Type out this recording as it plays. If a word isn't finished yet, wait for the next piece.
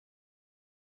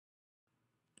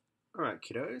Alright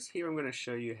kiddos, here I'm going to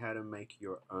show you how to make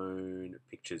your own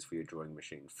pictures for your drawing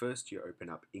machine. First you open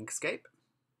up Inkscape.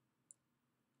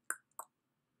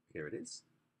 Here it is.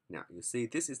 Now you'll see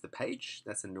this is the page,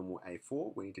 that's a normal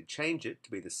A4. We need to change it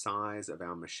to be the size of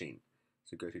our machine.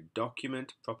 So go to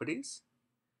Document Properties,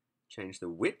 change the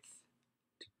width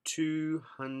to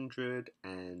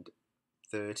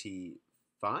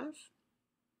 235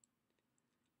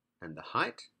 and the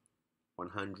height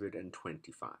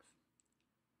 125.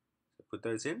 So put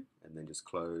those in and then just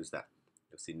close that.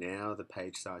 You'll see now the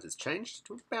page size has changed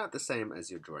to about the same as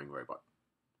your drawing robot.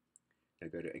 Now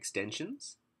go to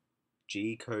Extensions,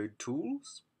 GCode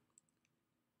Tools,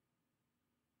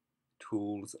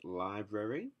 Tools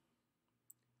Library,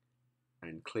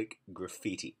 and click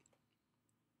Graffiti.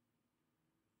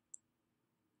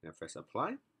 Now press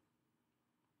Apply.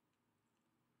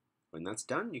 When that's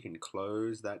done, you can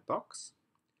close that box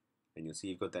and you'll see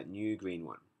you've got that new green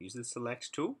one. Use the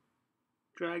Select tool,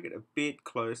 drag it a bit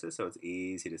closer so it's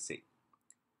easy to see.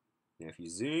 Now if you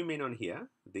zoom in on here,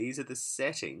 these are the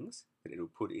settings that it'll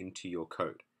put into your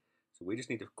code. So we just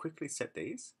need to quickly set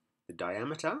these. The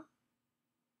diameter,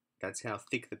 that's how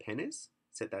thick the pen is,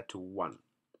 set that to 1.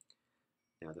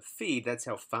 Now the feed, that's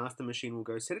how fast the machine will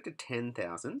go, set it to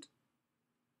 10,000.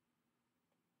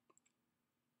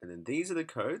 And then these are the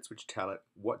codes which tell it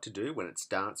what to do when it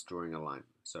starts drawing a line.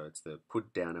 So it's the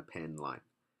put down a pen line.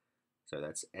 So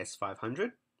that's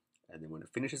S500, and then when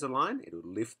it finishes a line, it'll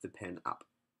lift the pen up.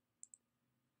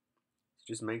 So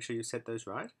just make sure you set those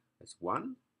right. That's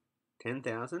 1,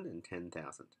 10,000, and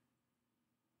 10,000.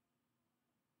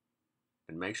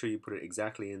 And make sure you put it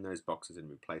exactly in those boxes and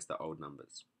replace the old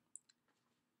numbers.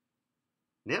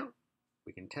 Now,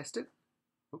 we can test it.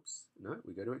 Oops, no,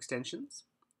 we go to Extensions.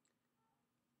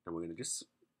 And we're going to just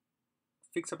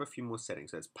fix up a few more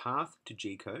settings. So it's path to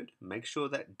G-code. Make sure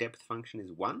that depth function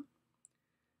is 1.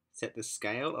 Set the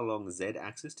scale along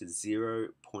Z-axis to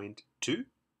 0.2.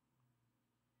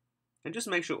 And just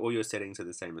make sure all your settings are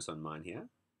the same as on mine here.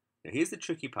 Now here's the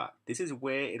tricky part. This is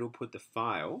where it'll put the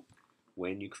file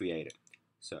when you create it.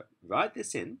 So write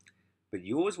this in, but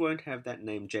yours won't have that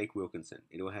name Jake Wilkinson.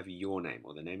 It'll have your name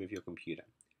or the name of your computer.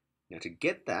 Now to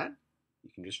get that, you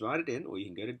can just write it in, or you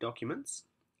can go to Documents,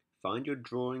 find your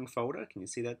drawing folder. Can you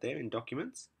see that there in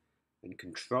Documents? And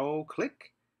Control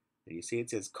click, and you see it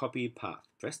says Copy Path.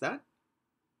 Press that,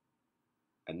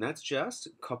 and that's just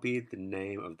copied the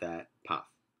name of that path,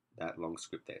 that long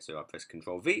script there. So I press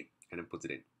Control V, and it puts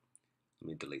it in. Let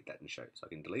me delete that and show you. So I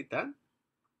can delete that, and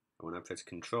when I press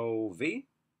Control V,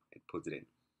 it puts it in.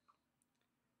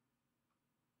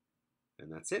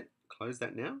 And that's it. Close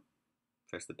that now.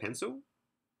 Press the pencil.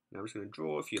 Now I'm just going to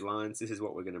draw a few lines. This is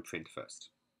what we're going to print first.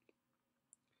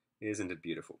 Isn't it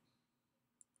beautiful?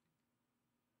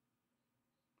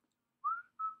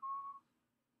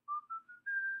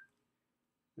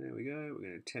 There we go. We're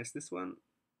going to test this one.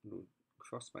 I'll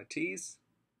cross my T's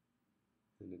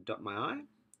and dot my I.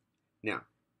 Now,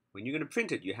 when you're going to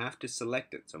print it, you have to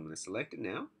select it. So I'm going to select it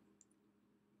now.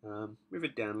 Move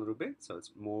it down a little bit so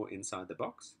it's more inside the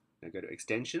box. Now go to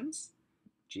Extensions,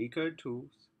 G-code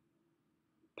Tools,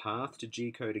 Path to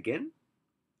G-code again,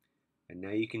 and now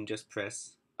you can just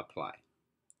press Apply.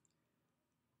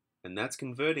 And that's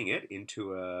converting it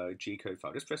into a G-code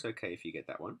file. Just press OK if you get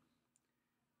that one.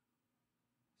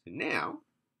 So now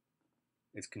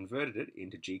it's converted it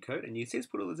into G-code, and you see it's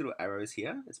put all those little arrows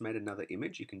here. It's made another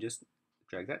image. You can just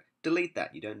drag that. Delete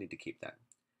that. You don't need to keep that.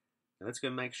 Now let's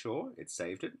go make sure it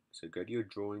saved it. So go to your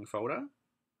drawing folder,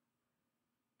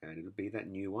 and it'll be that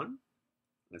new one.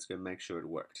 Let's go make sure it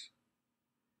worked.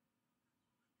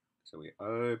 So we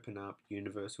open up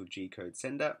Universal G-code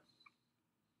Sender.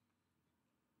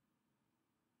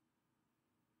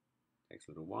 Takes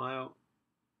a little while.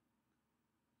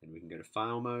 And we can go to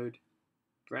File Mode,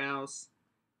 Browse,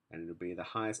 and it'll be the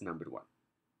highest numbered one.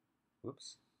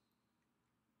 Whoops.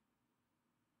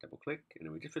 Double click, and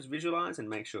then we just press Visualize and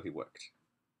make sure he worked.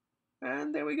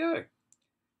 And there we go.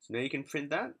 So now you can print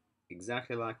that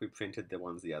exactly like we printed the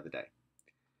ones the other day.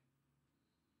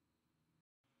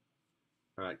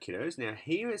 Alright kiddos, now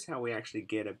here is how we actually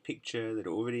get a picture that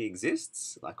already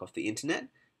exists, like off the internet,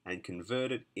 and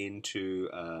convert it into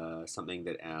something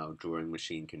that our drawing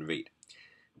machine can read.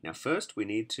 Now first we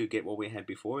need to get what we had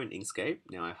before in Inkscape.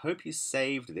 Now I hope you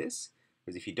saved this,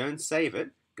 because if you don't save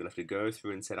it, you'll have to go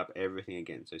through and set up everything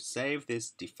again. So save this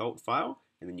default file,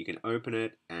 and then you can open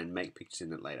it and make pictures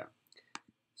in it later.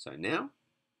 So now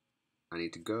I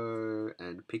need to go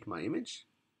and pick my image.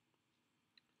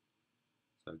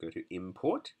 So go to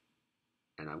Import,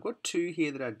 and I've got two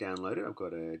here that I downloaded. I've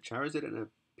got a Charizard and a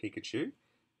Pikachu.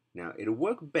 Now, it'll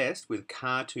work best with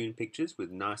cartoon pictures with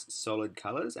nice solid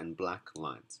colors and black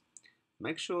lines.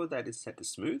 Make sure that it's set to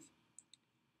smooth.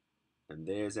 And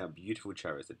there's our beautiful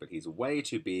Charizard, but he's way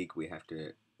too big. We have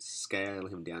to scale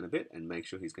him down a bit and make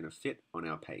sure he's going to fit on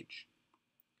our page.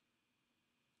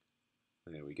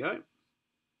 There we go.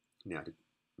 Now,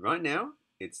 right now,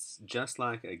 it's just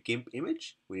like a GIMP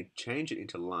image. We need to change it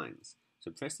into lines.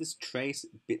 So press this Trace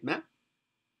Bitmap.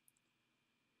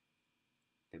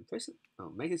 And press it. Oh,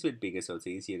 make this a bit bigger so it's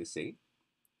easier to see.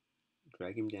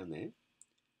 Drag him down there.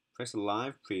 Press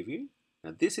Live Preview.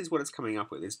 Now this is what it's coming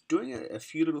up with. It's doing a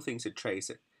few little things to trace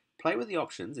it. Play with the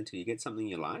options until you get something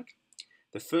you like.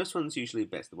 The first one's usually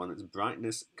best, the one that's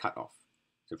brightness cut off.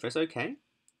 So press OK.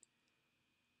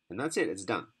 And that's it, it's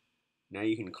done. Now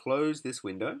you can close this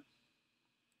window.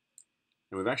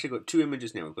 And we've actually got two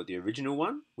images now. We've got the original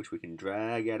one, which we can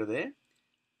drag out of there,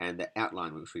 and the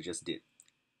outline, which we just did.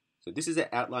 So this is an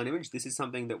outline image. This is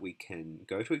something that we can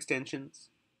go to extensions,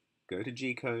 go to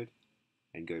GCode,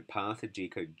 and go path to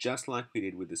GCode just like we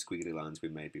did with the squiggly lines we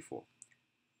made before.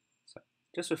 So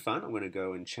just for fun, I'm going to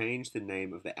go and change the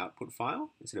name of the output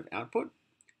file instead of output,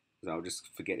 because I'll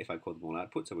just forget if I call them all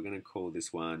output. So we're going to call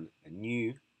this one a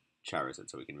new Charizard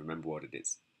so we can remember what it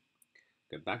is.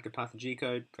 Go back to path to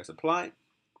GCode, press apply.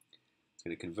 It's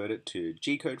going to convert it to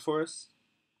GCode for us.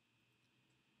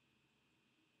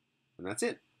 And that's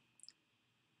it.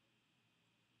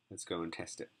 Let's go and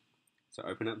test it. So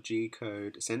open up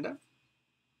GCode Sender.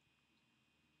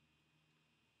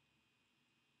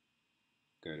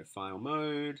 Go to File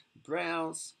Mode,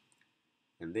 Browse,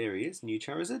 and there he is, new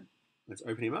Charizard. Let's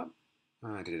open him up.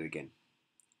 I did it again.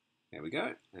 There we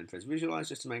go. And press Visualize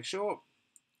just to make sure.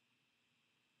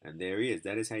 And there he is.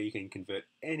 That is how you can convert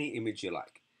any image you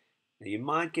like. Now you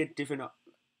might get different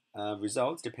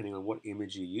results depending on what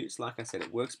image you use. Like I said,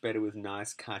 it works better with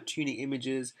nice cartoony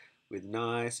images with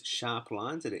nice sharp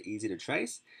lines that are easy to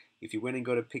trace. If you went and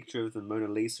got a picture of the Mona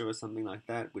Lisa or something like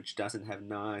that, which doesn't have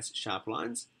nice sharp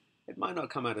lines, it might not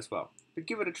come out as well. But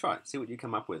give it a try. See what you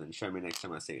come up with and show me next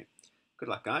time I see you. Good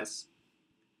luck, guys.